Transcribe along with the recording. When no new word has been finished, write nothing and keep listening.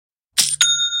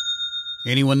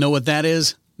Anyone know what that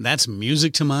is? That's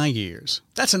music to my ears.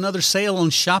 That's another sale on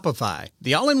Shopify,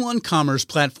 the all-in-one commerce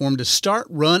platform to start,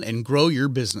 run, and grow your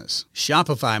business.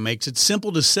 Shopify makes it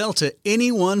simple to sell to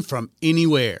anyone from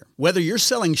anywhere. Whether you're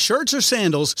selling shirts or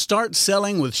sandals, start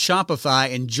selling with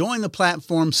Shopify and join the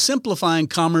platform simplifying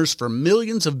commerce for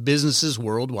millions of businesses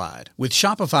worldwide. With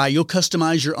Shopify, you'll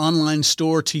customize your online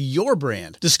store to your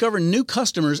brand, discover new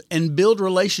customers, and build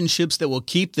relationships that will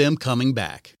keep them coming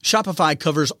back. Shopify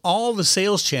covers all the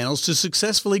sales channels to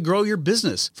successfully grow your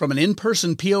business, from an in-person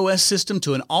POS system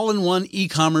to an all-in-one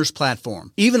e-commerce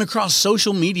platform, even across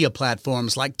social media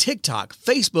platforms like TikTok,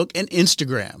 Facebook, and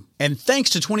Instagram. And thanks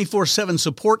to 24/7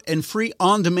 support and free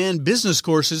on-demand business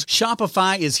courses,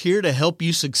 Shopify is here to help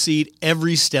you succeed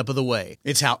every step of the way.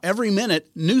 It's how every minute,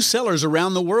 new sellers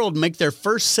around the world make their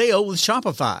first sale with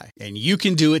Shopify. And you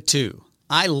can do it too.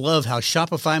 I love how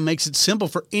Shopify makes it simple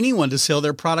for anyone to sell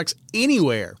their products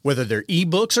anywhere. Whether they're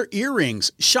ebooks or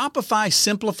earrings, Shopify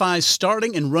simplifies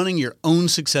starting and running your own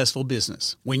successful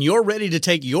business. When you're ready to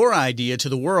take your idea to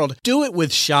the world, do it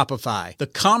with Shopify, the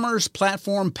commerce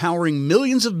platform powering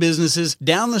millions of businesses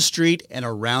down the street and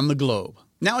around the globe.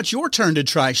 Now it's your turn to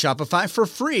try Shopify for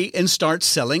free and start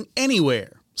selling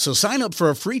anywhere. So sign up for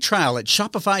a free trial at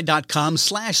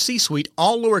shopify.com/C-Suite,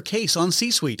 all lowercase on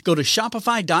C-Suite. Go to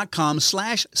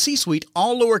shopify.com/C-Suite,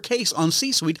 all lowercase on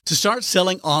C-Suite to start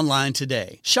selling online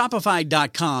today.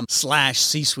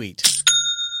 Shopify.com/C-Suite.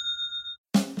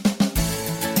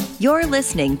 You're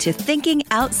listening to Thinking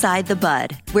Outside the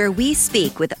Bud, where we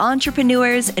speak with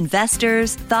entrepreneurs,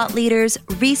 investors, thought leaders,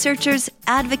 researchers,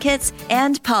 advocates,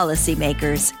 and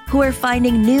policymakers who are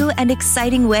finding new and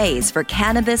exciting ways for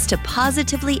cannabis to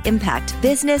positively impact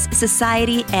business,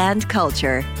 society, and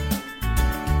culture.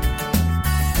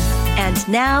 And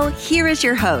now, here is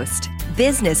your host,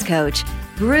 business coach,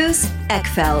 Bruce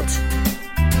Eckfeldt.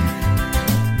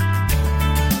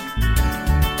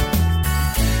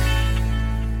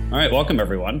 All right, welcome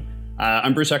everyone.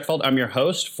 I'm Bruce Eckfeldt. I'm your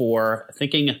host for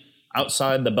Thinking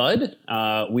Outside the Bud.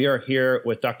 We are here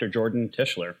with Dr. Jordan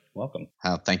Tischler. Welcome.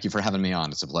 Thank you for having me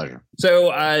on. It's a pleasure.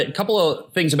 So a couple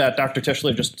of things about Dr.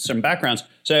 Tischler, just some backgrounds.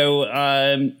 So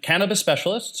cannabis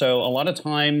specialist. So a lot of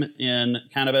time in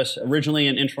cannabis, originally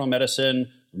in internal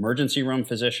medicine, emergency room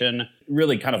physician,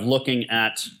 really kind of looking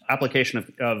at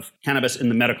application of cannabis in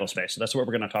the medical space. So that's what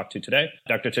we're going to talk to today.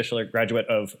 Dr. Tischler, graduate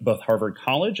of both Harvard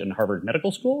College and Harvard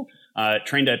Medical School,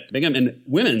 trained at Brigham and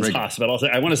Women's Hospital.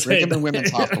 I want to say Brigham and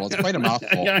Women's Hospital. It's quite a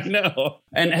mouthful. Yeah, I know.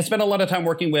 And has spent a lot of time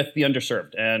working with the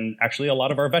underserved and actually a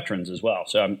lot of our veterans as well.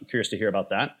 So I'm curious to hear about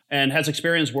that. And has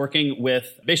experience working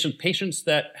with basically patients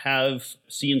that have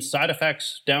seen side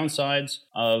effects, downsides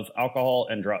of alcohol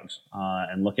and drugs,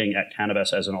 and looking at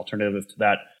cannabis as an alternative to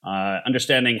that.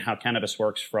 Understanding how cannabis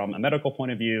works from a medical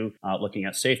point of view, looking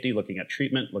at safety, looking at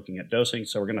treatment, looking at dosing.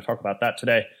 So we're going to talk about that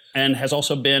today. And has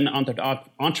also been on the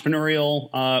entrepreneurial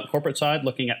corporate side,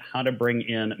 looking at how to bring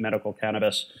in medical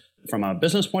cannabis from a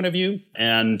business point of view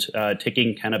and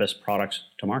taking cannabis products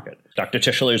to market. Dr.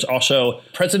 Tischler is also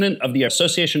president of the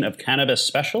Association of Cannabis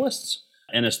Specialists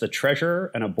and is the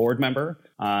treasurer and a board member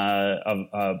of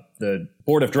the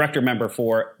board of director member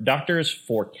for Doctors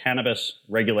for Cannabis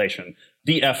Regulation,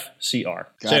 DFCR.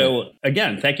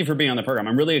 Again, thank you for being on the program.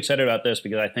 I'm really excited about this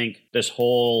because I think this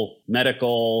whole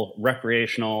medical,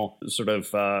 recreational sort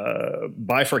of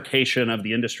bifurcation of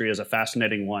the industry is a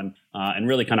fascinating one, and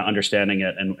really kind of understanding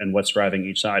it and what's driving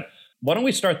each side. Why don't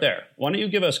we start there? Why don't you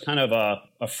give us kind of a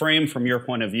frame from your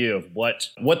point of view of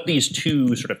what these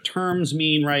two sort of terms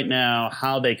mean right now,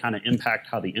 how they kind of impact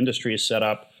how the industry is set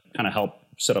up, kind of help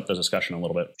set up the discussion a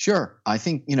little bit. Sure. I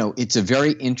think, it's a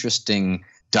very interesting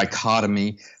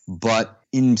dichotomy, but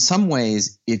in some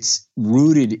ways it's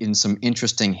rooted in some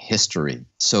interesting history.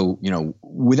 So,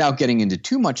 without getting into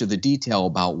too much of the detail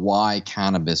about why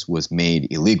cannabis was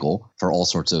made illegal for all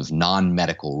sorts of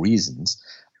non-medical reasons,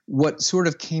 what sort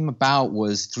of came about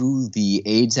was through the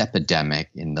AIDS epidemic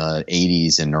in the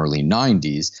 80s and early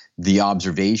 90s, the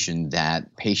observation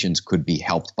that patients could be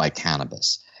helped by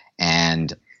cannabis.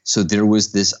 And so there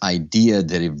was this idea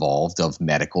that evolved of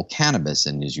medical cannabis.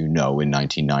 And as you know, in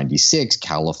 1996,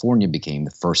 California became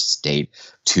the first state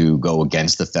to go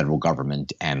against the federal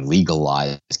government and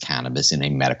legalize cannabis in a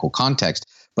medical context.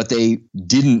 But they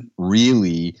didn't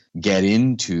really get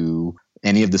into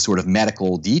any of the sort of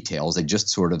medical details. They just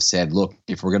sort of said, look,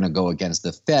 if we're going to go against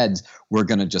the feds, we're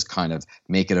going to just kind of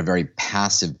make it a very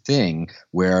passive thing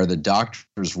where the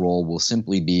doctor's role will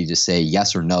simply be to say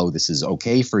yes or no, this is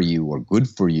okay for you or good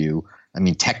for you, I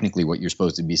mean, technically what you're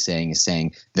supposed to be saying is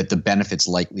saying that the benefits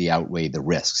likely outweigh the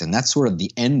risks. And that's sort of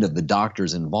the end of the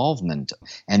doctor's involvement.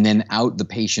 And then out the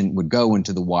patient would go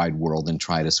into the wide world and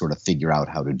try to sort of figure out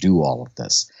how to do all of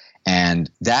this. And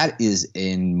that is,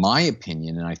 in my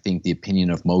opinion, and I think the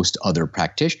opinion of most other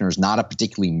practitioners, not a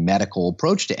particularly medical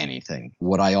approach to anything.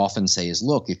 What I often say is,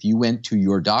 look, if you went to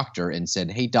your doctor and said,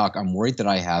 hey, doc, I'm worried that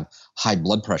I have high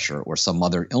blood pressure or some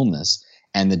other illness,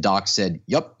 and the doc said,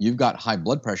 yep, you've got high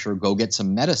blood pressure, go get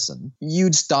some medicine,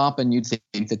 you'd stop and you'd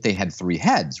think that they had three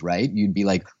heads, right? You'd be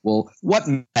like, well, what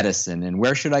medicine and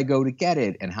where should I go to get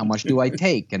it? And how much do I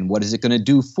take? And what is it going to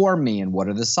do for me? And what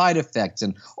are the side effects?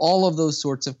 And all of those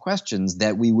sorts of questions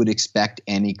that we would expect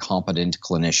any competent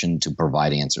clinician to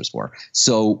provide answers for.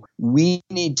 So we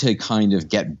need to kind of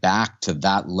get back to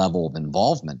that level of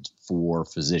involvement for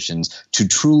physicians to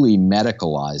truly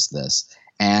medicalize this.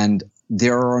 And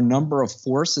there are a number of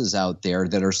forces out there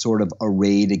that are sort of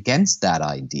arrayed against that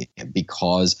idea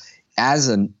because as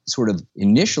a sort of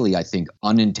initially, I think,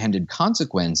 unintended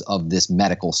consequence of this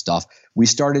medical stuff, we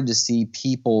started to see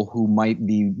people who might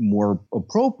be more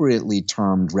appropriately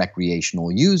termed recreational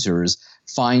users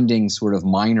finding sort of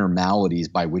minor maladies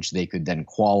by which they could then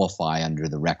qualify under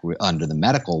the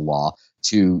medical law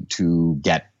to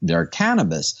get their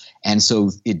cannabis. And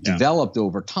so it developed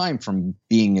over time from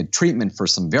being a treatment for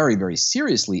some very, very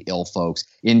seriously ill folks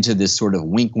into this sort of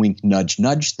wink, wink, nudge,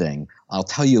 nudge thing. I'll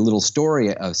tell you a little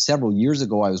story. Several years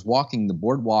ago, I was walking the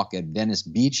boardwalk at Venice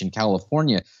Beach in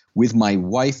California with my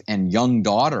wife and young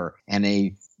daughter, and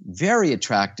a very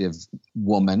attractive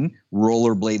woman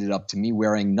rollerbladed up to me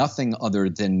wearing nothing other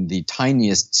than the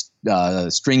tiniest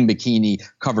string bikini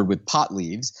covered with pot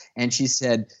leaves. And she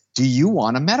said, do you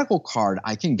want a medical card?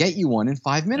 I can get you one in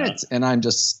 5 minutes. Yeah. And I'm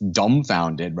just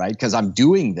dumbfounded, right? Because I'm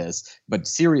doing this, but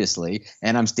seriously.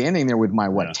 And I'm standing there with my,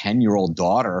 10-year-old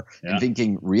daughter and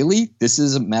thinking, really? This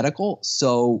is medical?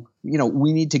 So,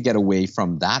 we need to get away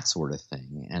from that sort of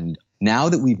thing. And now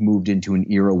that we've moved into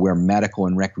an era where medical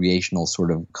and recreational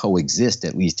sort of coexist,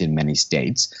 at least in many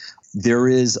states, there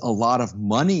is a lot of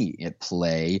money at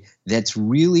play that's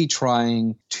really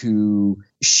trying to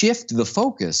shift the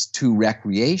focus to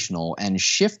recreational and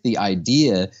shift the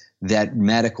idea that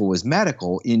medical is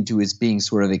medical into its being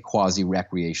sort of a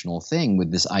quasi-recreational thing,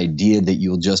 with this idea that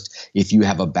you'll just, if you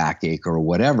have a backache or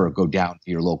whatever, go down to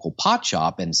your local pot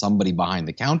shop and somebody behind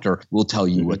the counter will tell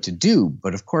you what to do.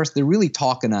 But of course, they're really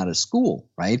talking out of school,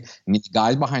 right? I mean, the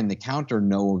guys behind the counter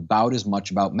know about as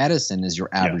much about medicine as your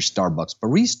average Starbucks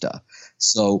barista.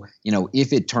 So,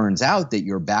 if it turns out that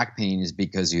your back pain is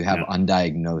because you have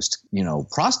undiagnosed,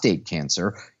 prostate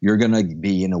cancer, you're going to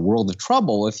be in a world of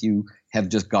trouble if you have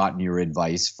just gotten your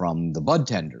advice from the bud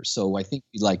tender. So I think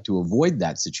we'd like to avoid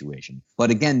that situation. But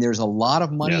again, there's a lot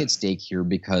of money at stake here,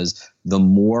 because the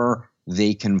more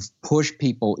they can push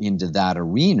people into that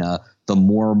arena, the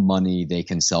more money they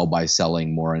can sell by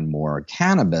selling more and more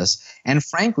cannabis. And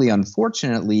frankly,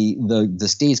 unfortunately, the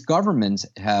state's governments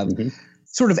have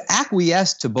sort of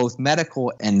acquiesced to both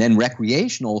medical and then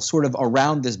recreational, sort of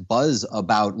around this buzz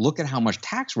about, look at how much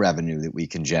tax revenue that we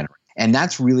can generate. And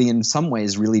that's really, in some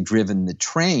ways, really driven the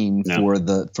train for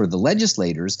the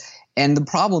legislators. And the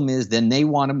problem is then they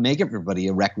want to make everybody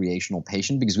a recreational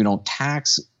patient because we don't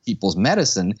tax people's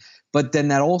medicine. But then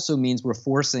that also means we're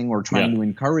forcing or trying to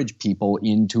encourage people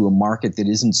into a market that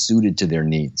isn't suited to their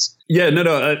needs. Yeah, no,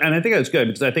 and I think that's good,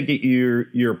 because I think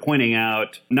you're pointing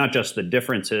out not just the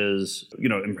differences,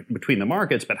 between the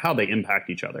markets, but how they impact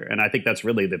each other. And I think that's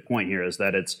really the point here, is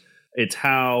that it's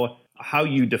how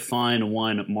you define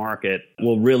one market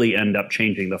will really end up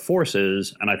changing the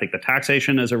forces. And I think the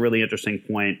taxation is a really interesting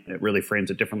point. It really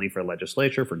frames it differently for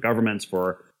legislature, for governments,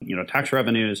 for tax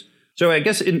revenues. So I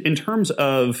guess in terms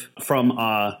of from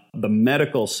the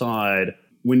medical side,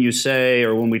 when you say,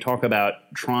 or when we talk about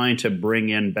trying to bring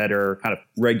in better kind of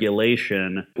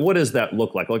regulation, what does that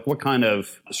look like? Like, what kind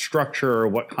of structure,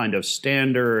 what kind of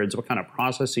standards, what kind of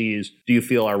processes do you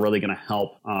feel are really going to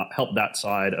help that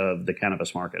side of the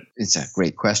cannabis market? It's a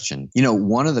great question.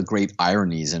 One of the great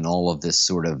ironies in all of this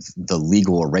sort of the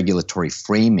legal or regulatory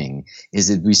framing is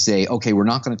that we say, okay, we're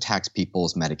not going to tax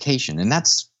people's medication. And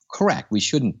that's correct. We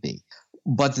shouldn't be.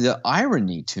 But the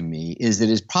irony to me is that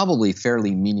it's probably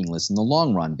fairly meaningless in the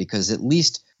long run, because at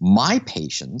least my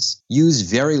patients use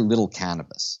very little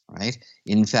cannabis, right?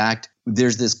 In fact,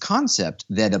 there's this concept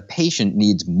that a patient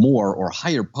needs more or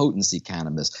higher potency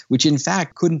cannabis, which in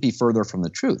fact couldn't be further from the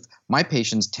truth. My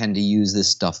patients tend to use this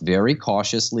stuff very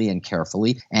cautiously and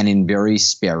carefully and in very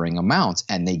sparing amounts,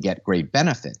 and they get great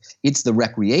benefit. It's the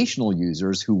recreational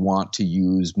users who want to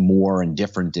use more and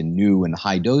different and new and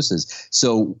high doses.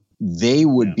 So they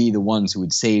would be the ones who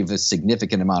would save a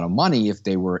significant amount of money if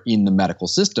they were in the medical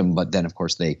system, but then, of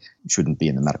course, they shouldn't be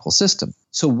in the medical system.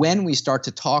 So when we start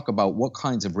to talk about what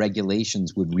kinds of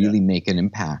regulations would really make an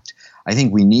impact, I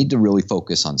think we need to really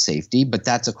focus on safety, but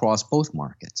that's across both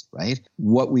markets, right?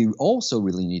 What we also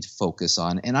really need to focus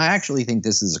on, and I actually think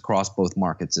this is across both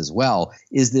markets as well,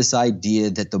 is this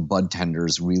idea that the bud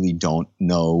tenders really don't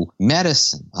know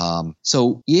medicine.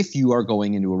 So if you are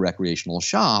going into a recreational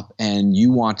shop and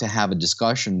you want to have a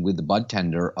discussion with the bud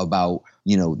tender about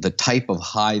the type of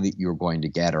high that you're going to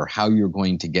get or how you're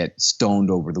going to get stoned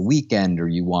over the weekend, or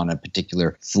you want a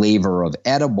particular flavor of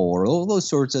edible, or all those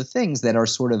sorts of things that are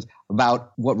sort of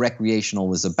about what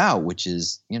recreational is about, which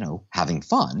is, having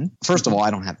fun. First of all,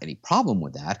 I don't have any problem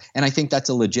with that. And I think that's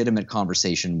a legitimate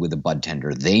conversation with a bud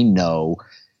tender. They know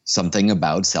something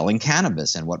about selling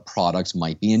cannabis and what products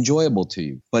might be enjoyable to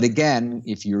you. But again,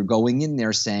 if you're going in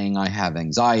there saying I have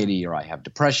anxiety or I have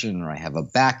depression or I have a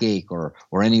backache or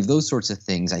any of those sorts of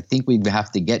things, I think we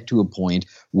have to get to a point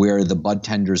where the bud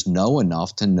tenders know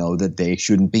enough to know that they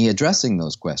shouldn't be addressing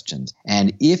those questions.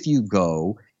 And if you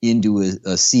go into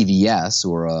a CVS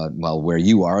or where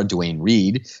you are, a Duane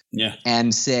Reade,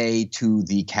 and say to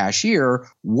the cashier,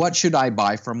 what should I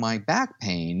buy for my back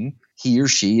pain? He or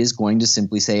she is going to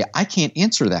simply say, I can't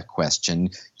answer that question.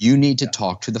 You need to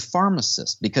talk to the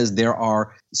pharmacist, because there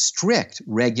are strict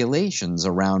regulations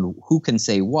around who can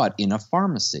say what in a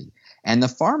pharmacy. And the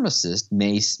pharmacist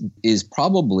is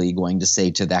probably going to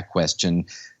say to that question,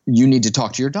 you need to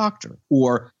talk to your doctor,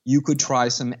 or you could try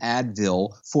some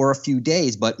Advil for a few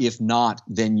days, but if not,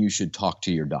 then you should talk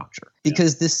to your doctor.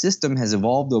 Because this system has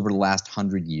evolved over the last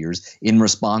 100 years in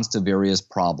response to various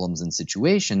problems and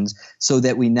situations, so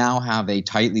that we now have a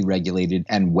tightly regulated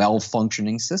and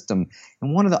well-functioning system.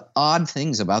 And one of the odd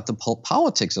things about the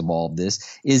politics of all of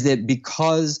this is that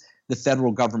because the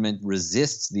federal government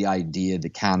resists the idea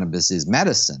that cannabis is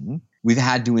medicine, we've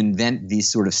had to invent these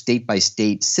sort of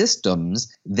state-by-state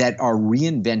systems that are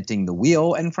reinventing the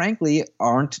wheel and, frankly,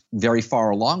 aren't very far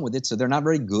along with it, so they're not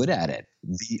very good at it.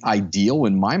 The ideal,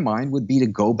 in my mind, would be to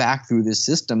go back through this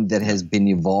system that has been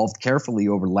evolved carefully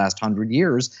over the last 100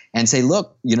 years and say,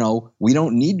 look, we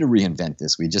don't need to reinvent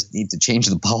this. We just need to change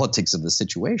the politics of the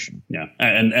situation. Yeah,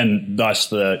 and thus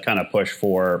the kind of push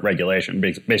for regulation,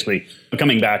 basically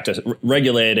coming back to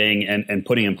regulating and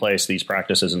putting in place these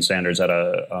practices and standards at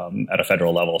a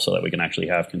federal level so that we can actually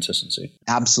have consistency.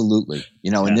 Absolutely.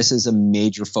 And this is a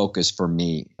major focus for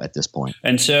me at this point.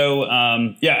 And so,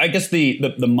 I guess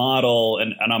the model,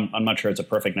 and I'm not sure it's a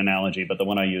perfect analogy, but the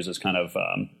one I use is kind of,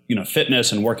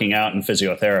 fitness and working out and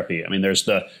physiotherapy. I mean, there's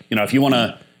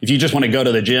if you just want to go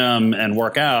to the gym and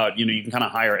work out, you can kind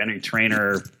of hire any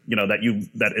trainer,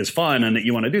 that is fun and that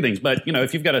you want to do things. But,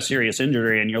 if you've got a serious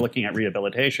injury and you're looking at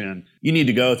rehabilitation, you need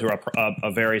to go through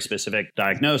a very specific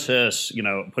diagnosis,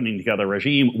 putting together a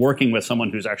regime, working with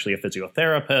someone who's actually a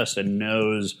physiotherapist and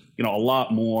knows, a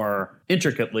lot more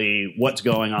intricately what's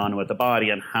going on with the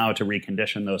body and how to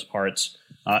recondition those parts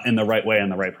in the right way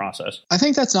and the right process. I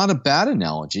think that's not a bad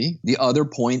analogy. The other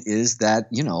point is that,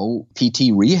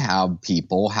 PT rehab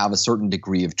people have a certain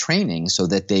degree of training so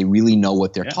that they really know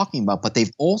what they're talking about, but they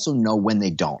also know when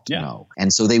they don't know.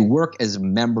 And so they work as a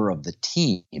member of the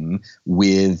team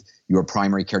with your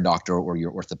primary care doctor or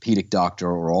your orthopedic doctor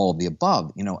or all of the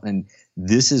above, and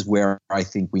this is where I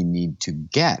think we need to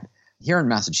get. Here in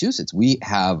Massachusetts, we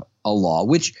have a law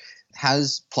which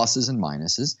has pluses and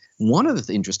minuses. One of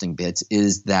the interesting bits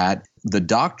is that the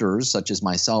doctors, such as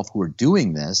myself, who are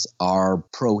doing this, are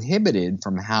prohibited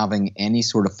from having any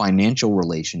sort of financial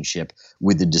relationship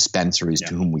with the dispensaries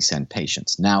to whom we send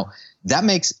patients. Now, that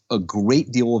makes a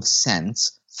great deal of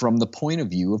sense from the point of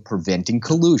view of preventing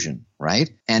collusion,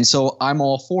 right? And so I'm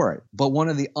all for it. But one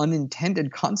of the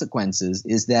unintended consequences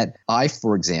is that I,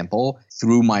 for example,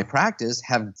 through my practice,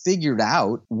 have figured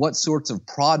out what sorts of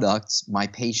products my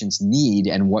patients need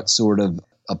and what sort of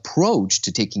approach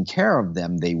to taking care of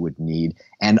them they would need.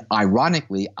 And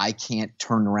ironically, I can't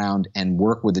turn around and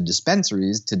work with the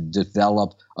dispensaries to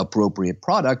develop appropriate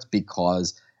products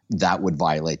because that would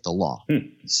violate the law.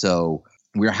 So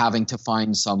we're having to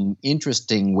find some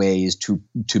interesting ways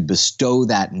to bestow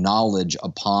that knowledge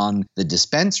upon the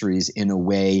dispensaries in a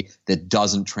way that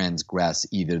doesn't transgress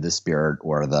either the spirit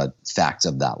or the facts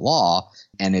of that law.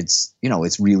 And it's,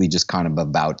 it's really just kind of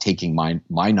about taking my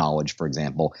knowledge, for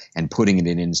example, and putting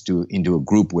it into a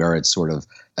group where it's sort of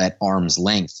at arm's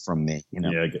length from me.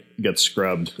 Yeah, get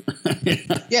scrubbed.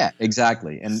 Yeah,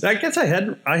 exactly. And I guess I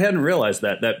hadn't realized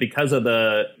that because of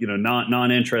the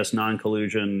non-interest,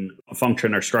 non-collusion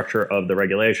function or structure of the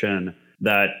regulation,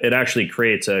 that it actually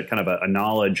creates a kind of a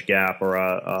knowledge gap or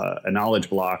a knowledge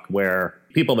block where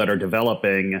people that are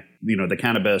developing, the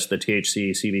cannabis, the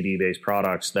THC, CBD-based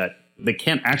products, that they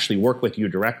can't actually work with you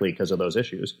directly because of those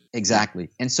issues. Exactly.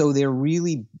 And so they're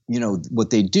really, what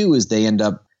they do is they end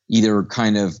up either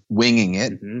kind of winging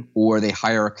it, or they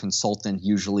hire a consultant,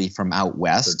 usually from out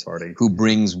west, who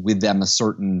brings with them a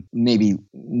certain, maybe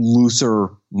looser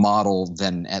model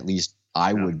than at least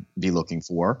I would be looking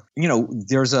for.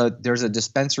 There's a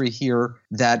dispensary here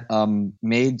that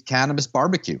made cannabis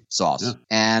barbecue sauce. Yeah.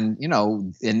 And,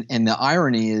 and the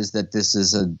irony is that this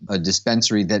is a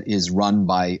dispensary that is run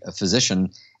by a physician.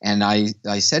 And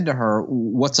I said to her,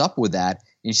 what's up with that?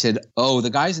 And she said, oh, the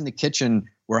guys in the kitchen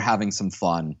were having some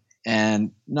fun.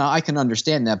 And now I can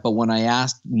understand that. But when I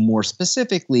asked more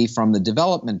specifically from the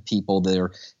development people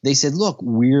there, they said, look,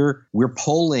 we're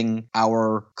polling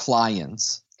our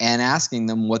clients and asking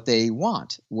them what they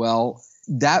want. Well,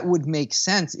 that would make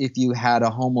sense if you had a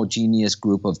homogeneous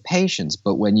group of patients.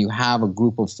 But when you have a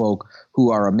group of folk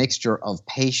who are a mixture of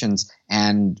patients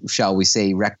and, shall we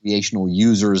say, recreational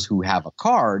users who have a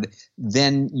card,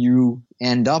 then you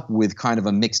end up with kind of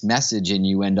a mixed message, and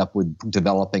you end up with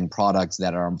developing products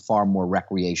that are far more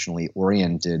recreationally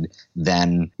oriented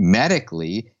than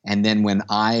medically. And then when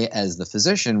I, as the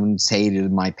physician, would say to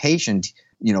my patient,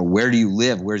 where do you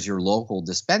live? Where's your local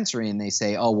dispensary? And they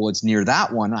say, oh, well, it's near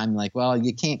that one. I'm like, well,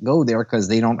 you can't go there because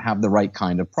they don't have the right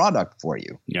kind of product for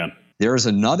you. Yeah. There's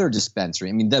another dispensary.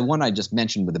 I mean, the one I just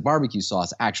mentioned with the barbecue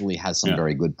sauce actually has some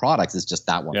very good products. It's just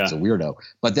that one is a weirdo.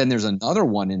 But then there's another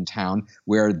one in town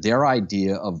where their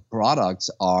idea of products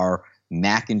are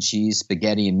mac and cheese,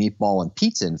 spaghetti and meatball, and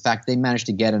pizza. In fact, they managed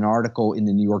to get an article in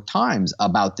the New York Times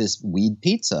about this weed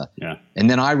pizza. Yeah. And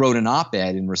then I wrote an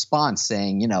op-ed in response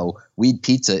saying, weed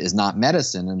pizza is not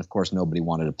medicine. And of course, nobody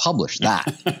wanted to publish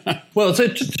that. Well, so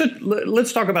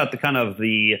let's talk about the kind of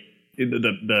the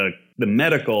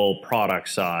medical product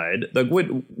side.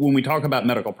 When we talk about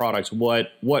medical products, what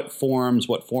forms,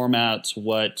 what formats,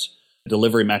 what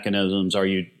delivery mechanisms are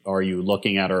you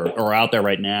looking at or out there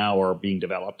right now or being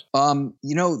developed? One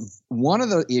of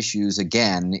the issues,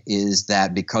 again, is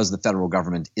that because the federal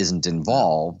government isn't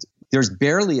involved, there's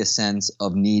barely a sense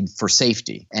of need for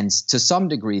safety. And to some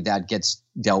degree, that gets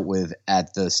dealt with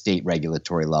at the state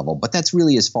regulatory level. But that's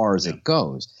really as far as it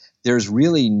goes. There's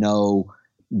really no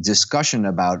discussion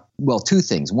about, two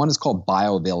things. One is called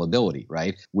bioavailability,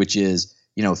 right? Which is,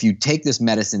 if you take this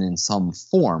medicine in some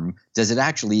form, does it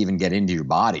actually even get into your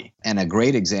body? And a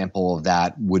great example of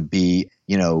that would be,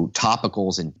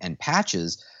 topicals and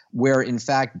patches, where in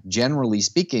fact, generally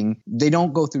speaking, they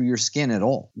don't go through your skin at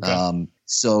all. Okay.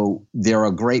 So they're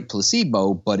a great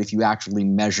placebo, but if you actually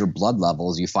measure blood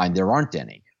levels, you find there aren't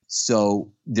any.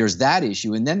 So there's that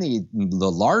issue. And then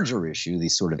the larger issue, the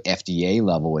sort of FDA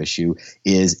level issue,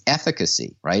 is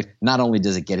efficacy, right? Not only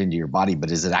does it get into your body, but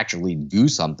does it actually do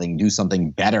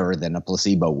something better than a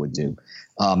placebo would do?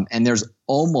 And there's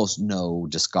almost no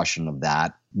discussion of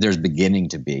that. There's beginning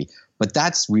to be. But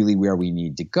that's really where we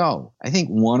need to go. I think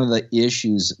one of the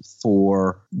issues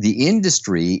for the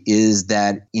industry is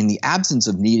that in the absence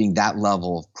of needing that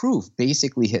level of proof,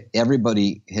 basically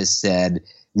everybody has said,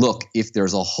 look, if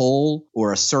there's a hole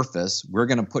or a surface, we're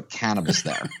going to put cannabis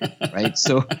there, right?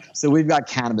 So we've got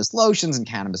cannabis lotions and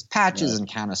cannabis patches and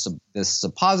cannabis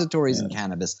suppositories and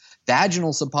cannabis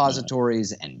vaginal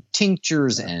suppositories and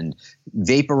tinctures and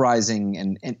vaporizing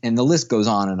and the list goes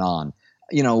on and on.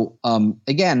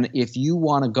 Again, if you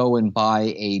want to go and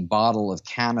buy a bottle of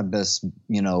cannabis,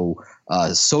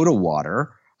 soda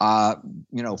water,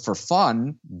 for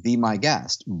fun, be my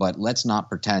guest. But let's not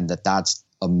pretend that that's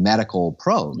a medical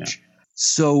approach. Yeah.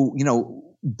 So,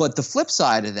 but the flip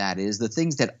side of that is the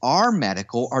things that are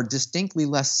medical are distinctly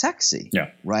less sexy.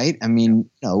 Yeah. Right? I mean,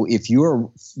 if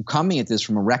you're coming at this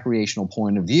from a recreational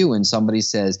point of view and somebody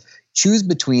says, choose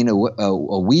between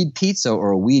a weed pizza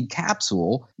or a weed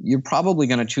capsule, you're probably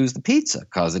going to choose the pizza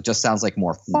because it just sounds like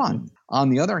more fun. Mm-hmm. On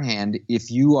the other hand,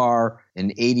 if you are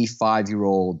an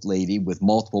 85-year-old lady with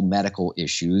multiple medical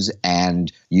issues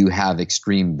and you have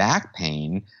extreme back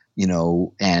pain,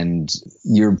 and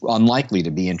you're unlikely to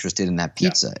be interested in that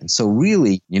pizza. Yeah. And so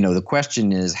really, the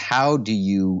question is, how do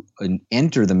you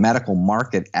enter the medical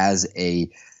market as a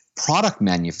product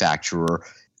manufacturer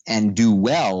and do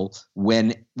well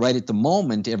when right at the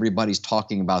moment everybody's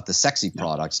talking about the sexy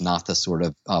products, not the sort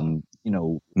of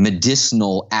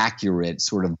medicinal, accurate,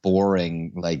 sort of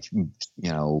boring, like,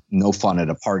 no fun at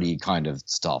a party kind of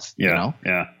stuff, Yeah.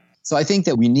 So I think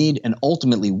that we need and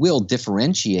ultimately will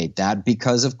differentiate that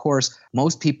because, of course,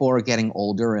 most people are getting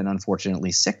older and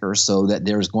unfortunately sicker, so that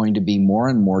there's going to be more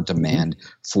and more demand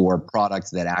for products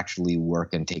that actually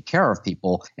work and take care of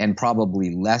people, and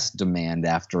probably less demand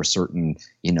after a certain,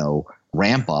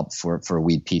 ramp up for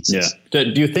weed pizzas. Yeah.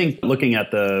 Do you think, looking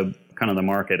at the kind of the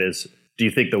market, do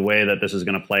you think the way that this is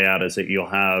going to play out is that you'll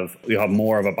have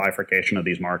more of a bifurcation of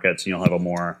these markets, and you'll have a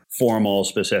more formal,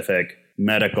 specific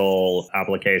medical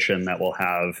application that will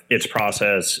have its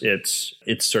process, its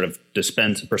sort of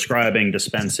prescribing,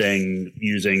 dispensing,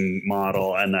 using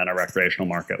model, and then a recreational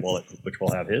market which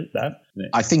will have that?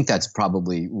 I think that's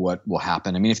probably what will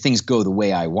happen. I mean, if things go the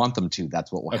way I want them to,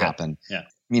 that's what will happen. Yeah.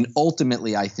 I mean,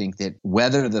 ultimately, I think that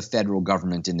whether the federal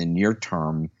government in the near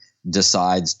term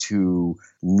decides to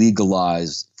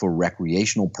legalize for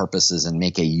recreational purposes and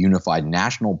make a unified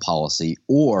national policy,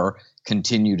 or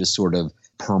continue to sort of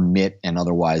permit and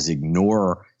otherwise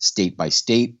ignore state by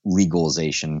state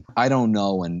legalization, I don't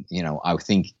know. And, I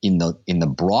think in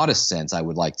the broadest sense, I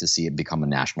would like to see it become a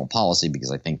national policy,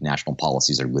 because I think national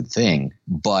policies are a good thing.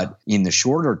 But in the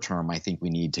shorter term, I think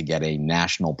we need to get a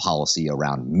national policy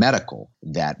around medical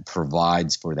that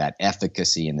provides for that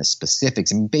efficacy and the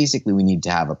specifics. And basically, we need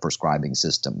to have a prescribing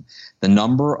system. The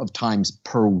number of times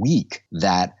per week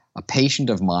that a patient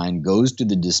of mine goes to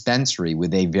the dispensary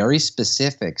with a very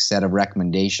specific set of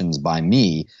recommendations by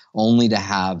me, only to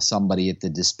have somebody at the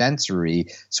dispensary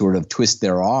sort of twist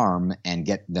their arm and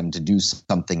get them to do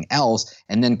something else,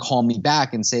 and then call me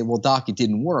back and say, well, doc, it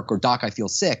didn't work, or doc, I feel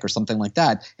sick, or something like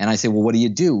that. And I say, well, what do you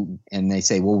do? And they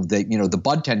say, well, the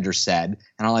bud tender said,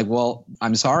 and I'm like, well,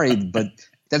 I'm sorry, but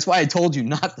that's why I told you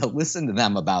not to listen to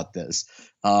them about this.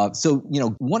 So,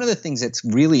 one of the things that's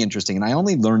really interesting, and I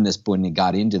only learned this when I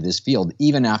got into this field,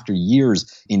 even after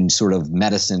years in sort of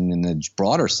medicine in the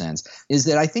broader sense, is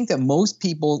that I think that most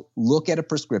people look at a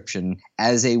prescription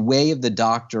as a way of the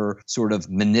doctor sort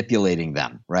of manipulating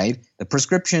them, right? The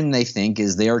prescription, they think,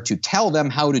 is there to tell them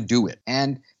how to do it.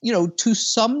 And to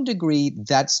some degree,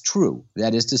 that's true.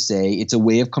 That is to say, it's a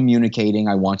way of communicating,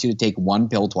 I want you to take one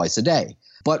pill twice a day.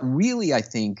 But really, I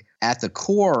think at the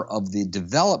core of the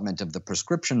development of the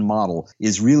prescription model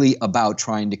is really about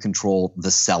trying to control the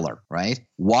seller, right?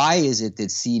 Why is it that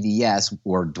CVS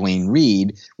or Duane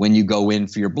Reade, when you go in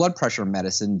for your blood pressure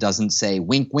medicine, doesn't say,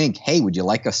 wink, wink, hey, would you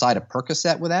like a side of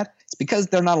Percocet with that? It's because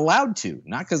they're not allowed to,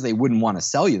 not because they wouldn't want to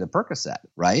sell you the Percocet,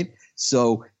 right?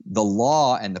 So the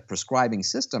law and the prescribing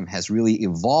system has really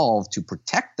evolved to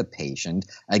protect the patient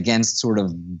against sort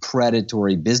of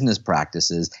predatory business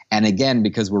practices. And again,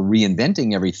 because we're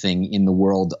reinventing everything in the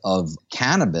world of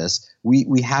cannabis,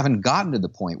 we haven't gotten to the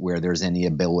point where there's any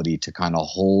ability to kind of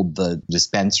hold the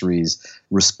dispensaries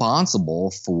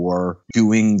responsible for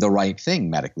doing the right thing,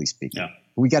 medically speaking. Yeah.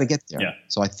 We got to get there. Yeah.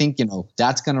 So I think,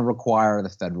 that's going to require the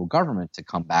federal government to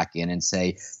come back in and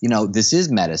say, this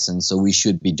is medicine, so we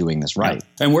should be doing this right.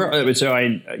 Yeah. And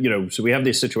so we have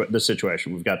this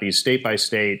situation. We've got these state by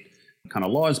state kind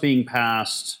of laws being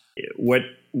passed. What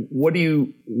do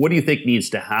you think needs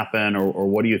to happen, or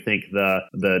what do you think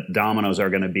the dominoes are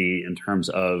going to be in terms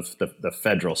of the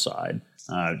federal side?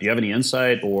 Do you have any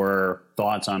insight or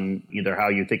thoughts on either how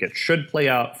you think it should play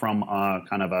out from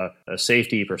kind of a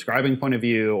safety prescribing point of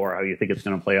view, or how you think it's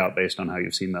going to play out based on how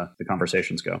you've seen the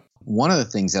conversations go? One of the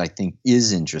things that I think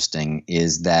is interesting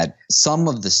is that some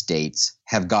of the states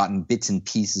have gotten bits and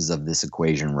pieces of this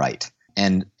equation right,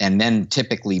 and then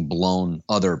typically blown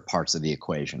other parts of the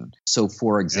equation. So,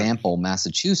 for example,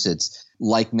 Massachusetts,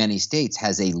 like many states,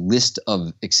 has a list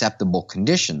of acceptable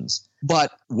conditions.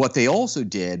 But what they also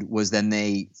did was then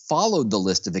they followed the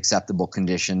list of acceptable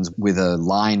conditions with a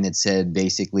line that said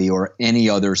basically, or any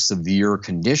other severe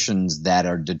conditions that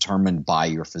are determined by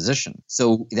your physician.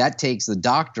 So that takes the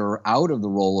doctor out of the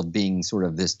role of being sort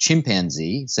of this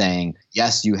chimpanzee saying,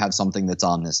 yes, you have something that's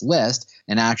on this list,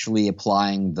 and actually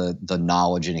applying the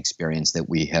knowledge and experience that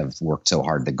we have worked so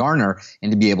hard to garner,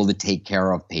 and to be able to take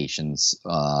care of patients,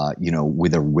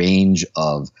 with a range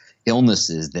of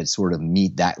illnesses that sort of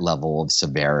meet that level of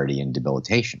severity and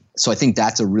debilitation. So I think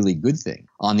that's a really good thing.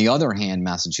 On the other hand,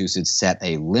 Massachusetts set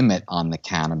a limit on the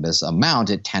cannabis amount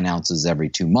at 10 ounces every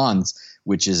 2 months,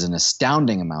 which is an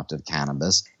astounding amount of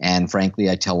cannabis. And frankly,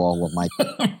 I tell all of my...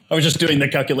 I was just doing the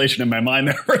calculation in my mind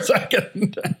there for a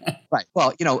second. Right.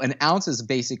 Well, an ounce is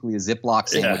basically a Ziploc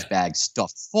sandwich bag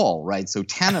stuffed full, right? So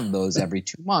 10 of those every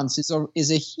 2 months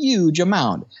is a huge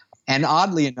amount. And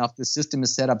oddly enough, the system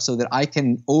is set up so that I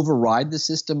can override the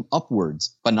system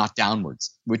upwards, but not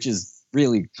downwards, which is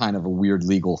really kind of a weird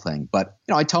legal thing. But,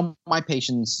 I tell my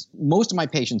patients, most of my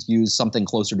patients use something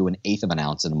closer to 1/8 of an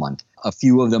ounce in a month. A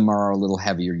few of them are a little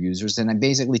heavier users. And I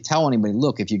basically tell anybody,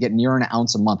 look, if you get near an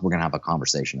ounce a month, we're going to have a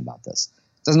conversation about this.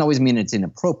 It doesn't always mean it's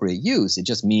inappropriate use. It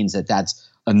just means that that's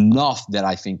enough that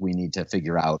I think we need to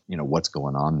figure out, what's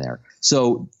going on there.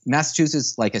 So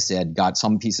Massachusetts, like I said, got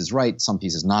some pieces right, some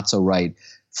pieces not so right.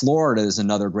 Florida is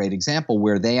another great example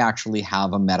where they actually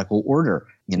have a medical order,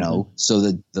 so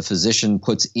that the physician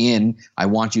puts in, I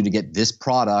want you to get this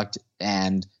product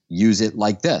and use it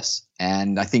like this.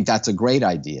 And I think that's a great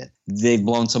idea. They've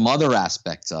blown some other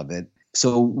aspects of it.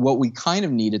 So what we kind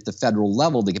of need at the federal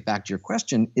level, to get back to your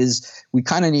question, is we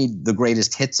kind of need the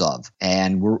greatest hits of.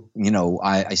 And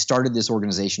I started this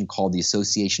organization called the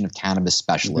Association of Cannabis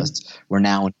Specialists. Mm-hmm. We're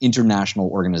now an international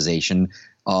organization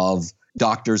of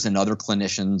doctors and other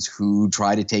clinicians who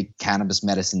try to take cannabis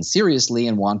medicine seriously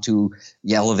and want to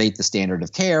elevate the standard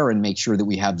of care and make sure that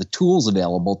we have the tools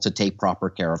available to take proper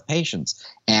care of patients.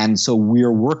 And so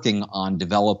we're working on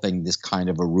developing this kind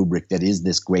of a rubric that is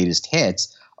this greatest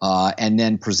hits, and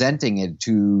then presenting it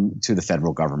to the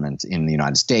federal government in the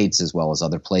United States as well as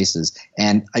other places.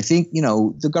 And I think,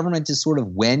 the government is sort of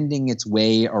wending its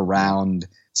way around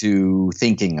to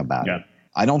thinking about it.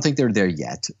 I don't think they're there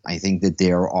yet. I think that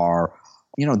there are,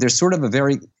 there's sort of a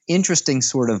very interesting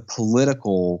sort of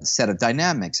political set of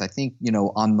dynamics. I think,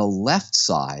 on the left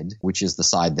side, which is the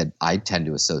side that I tend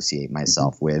to associate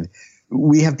myself with,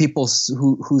 we have people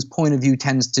whose point of view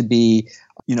tends to be,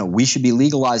 we should be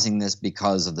legalizing this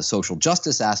because of the social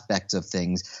justice aspects of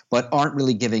things, but aren't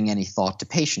really giving any thought to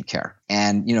patient care.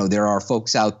 And, there are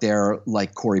folks out there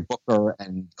like Cory Booker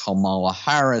and Kamala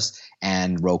Harris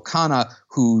and Ro Khanna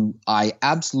who I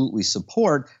absolutely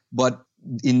support, but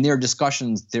in their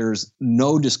discussions, there's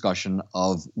no discussion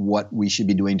of what we should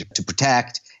be doing to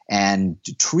protect and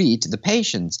to treat the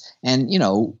patients. And,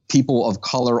 people of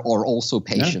color are also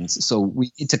patients. Yeah. So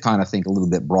we need to kind of think a little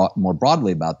bit more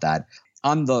broadly about that.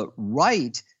 On the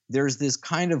right, there's this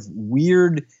kind of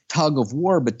weird tug of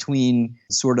war between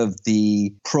sort of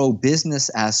the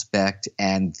pro-business aspect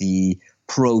and the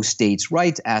pro-states'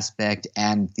 rights aspect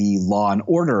and the law and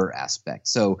order aspect.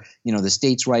 So, the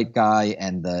states' right guy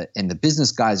and the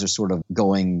business guys are sort of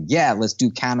going, yeah, let's do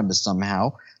cannabis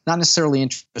somehow. Not necessarily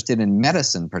interested in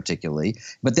medicine particularly.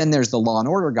 But then there's the law and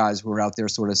order guys who are out there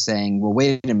sort of saying, well,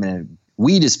 wait a minute,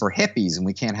 weed is for hippies and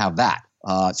we can't have that.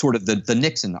 Sort of the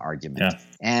Nixon argument. Yeah.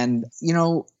 And,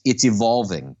 it's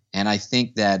evolving. And I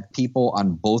think that people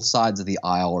on both sides of the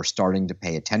aisle are starting to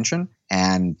pay attention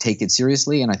and take it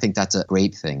seriously. And I think that's a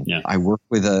great thing. Yeah. I work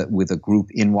with a group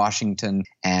in Washington,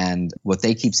 and what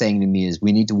they keep saying to me is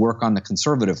we need to work on the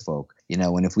conservative folk,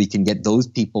 and if we can get those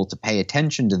people to pay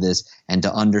attention to this and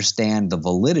to understand the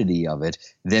validity of it,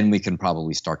 then we can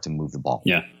probably start to move the ball.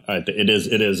 Yeah, it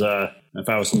is. If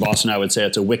I was from Boston, I would say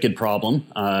it's a wicked problem,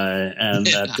 and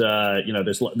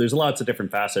that there's lots of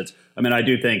different facets. I mean, I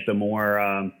do think the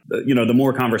more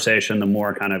conversation, the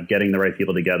more kind of getting the right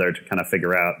people together to kind of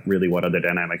figure out really what are the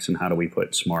dynamics and how do we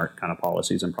put smart kind of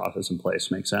policies and process in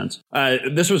place makes sense.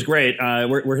 This was great.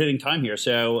 We're hitting time here,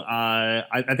 so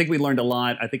I think we learned a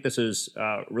lot. I think this is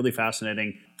really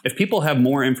fascinating. If people have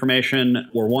more information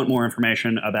or want more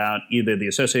information about either the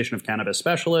Association of Cannabis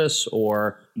Specialists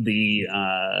or the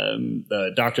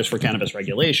Doctors for Cannabis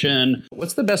Regulation,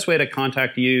 what's the best way to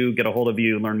contact you, get a hold of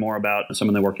you, learn more about some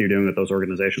of the work you're doing with those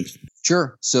organizations?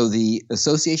 Sure. So the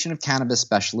Association of Cannabis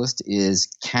Specialists is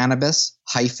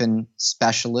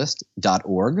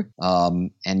cannabis-specialist.org.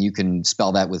 And you can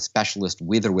spell that with specialist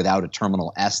with or without a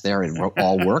terminal S there. It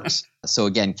all works. So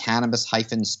again,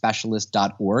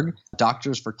 cannabis-specialist.org.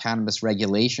 Doctors for Cannabis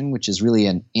Regulation, which is really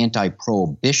an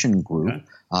anti-prohibition group,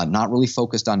 not really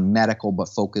focused on medical, but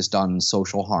focused on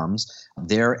social harms.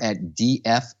 They're at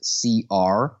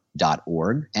dfcr.org.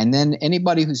 And then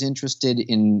anybody who's interested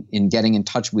in getting in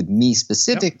touch with me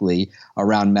specifically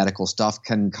around medical stuff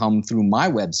can come through my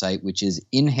website, which is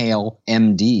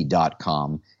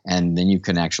inhalemd.com. And then you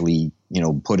can actually,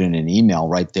 put in an email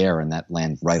right there, and that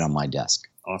lands right on my desk.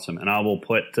 Awesome. And I'll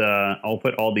put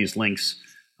all these links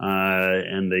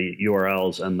and the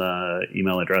URLs and the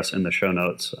email address in the show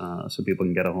notes so people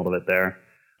can get a hold of it there.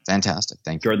 Fantastic.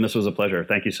 Thank you. Jordan, this was a pleasure.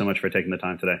 Thank you so much for taking the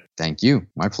time today. Thank you.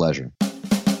 My pleasure.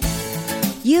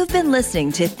 You've been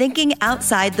listening to Thinking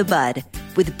Outside the Bud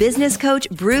with business coach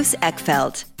Bruce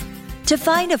Eckfeldt. To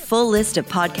find a full list of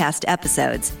podcast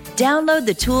episodes, download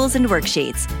the tools and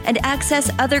worksheets, and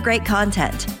access other great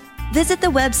content, visit the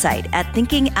website at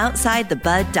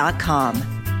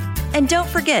thinkingoutsidethebud.com. And don't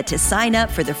forget to sign up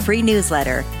for the free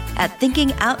newsletter at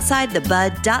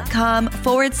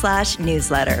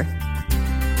thinkingoutsidethebud.com/newsletter.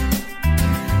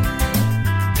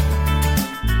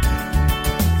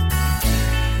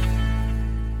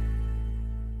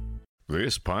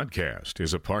 This podcast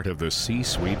is a part of the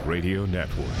C-Suite Radio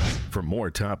Network. For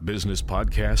more top business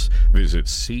podcasts, visit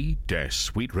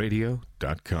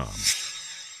c-suiteradio.com.